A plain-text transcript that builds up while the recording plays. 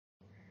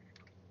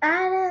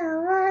I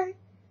don't want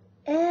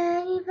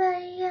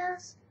anybody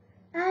else.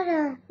 I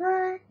don't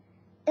want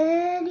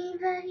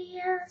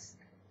anybody else.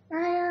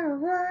 I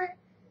don't want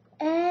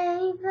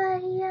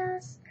anybody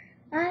else.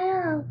 I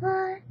don't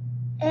want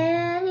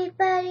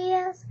anybody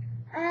else.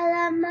 I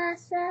love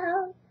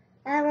myself.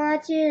 I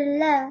want you to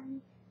love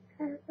me.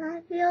 If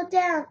I feel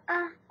down,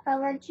 I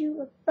want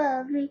you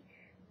above me.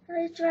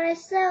 I try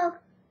myself.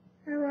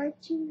 I want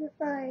you to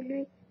find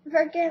me.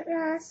 Forget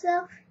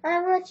myself.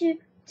 I want you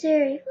to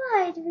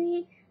remind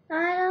me.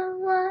 I don't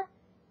want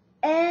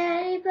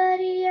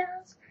anybody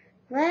else.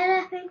 When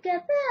I think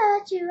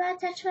about you, I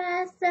touch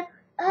myself.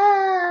 Oh,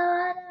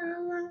 I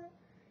don't want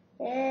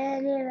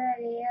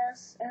anybody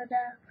else. Oh no,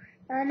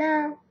 oh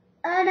no,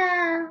 oh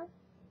no.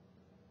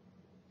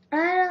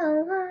 I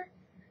don't want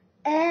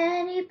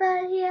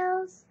anybody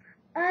else.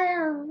 I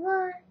don't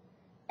want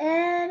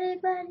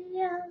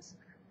anybody else.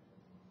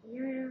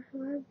 You're the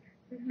one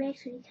that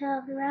makes me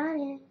come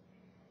running.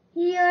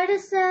 You're the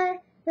sun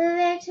that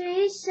makes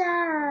me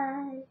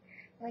shine.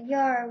 When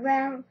you're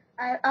around,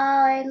 I'm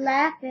always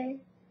laughing.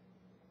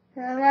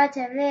 I want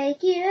to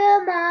make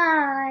you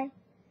mine.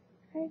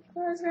 I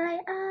close my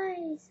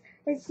eyes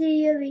and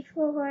see you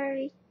before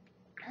me.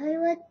 I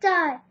would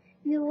die,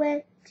 you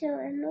went to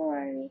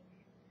ignore me.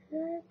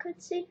 I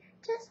could see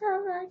just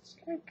how much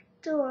I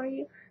adore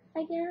you.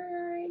 I get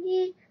what I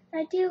need,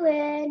 I do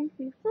it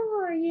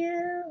before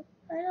you.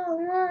 I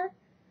don't want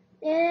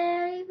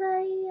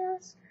anybody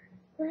else.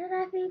 When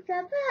I think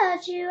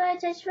about you, I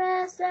touch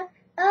myself.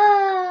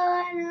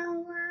 Oh, I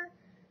don't want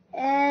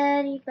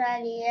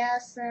anybody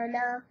else. Oh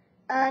no,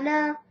 oh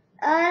no,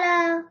 oh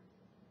no.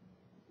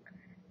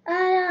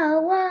 I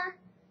don't want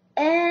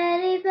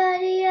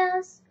anybody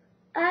else.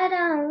 I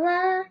don't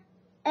want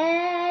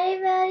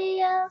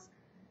anybody else.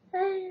 I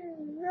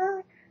don't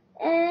want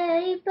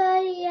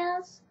anybody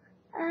else.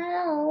 I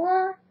don't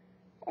want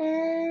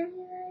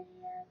anybody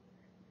else.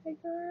 I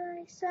go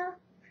myself.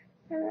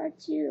 I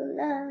want you to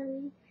love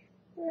me.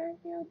 When I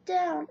feel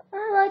down,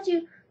 I want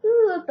you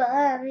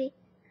above me.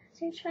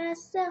 Search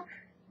myself.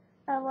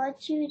 I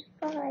want you to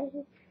find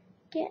me.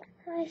 Get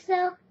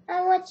myself.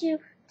 I want you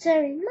to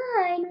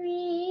remind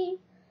me.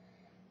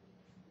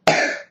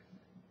 I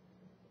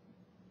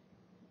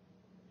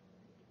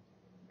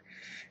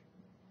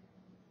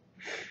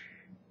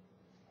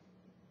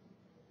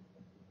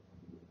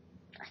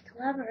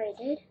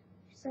collaborated.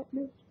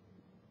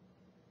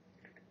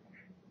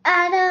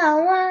 I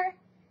don't want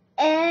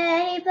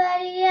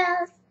anybody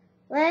else.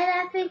 When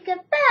I think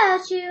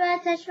about you, I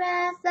touch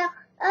myself.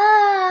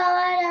 Oh,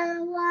 I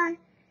don't want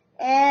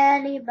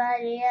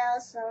anybody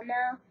else. Oh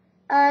no,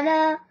 oh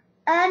no,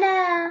 oh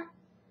no.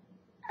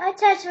 I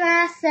touch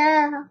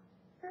myself.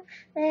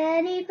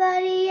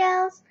 Anybody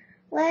else?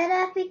 When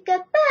I think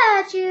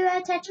about you,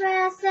 I touch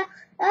myself.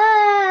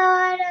 Oh,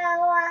 I don't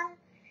want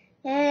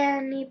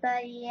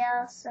anybody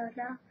else. Oh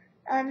no,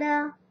 oh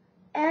no,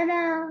 oh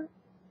no.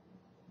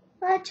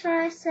 I touch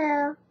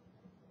myself.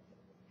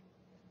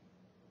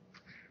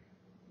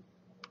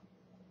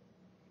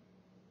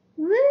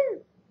 Woo!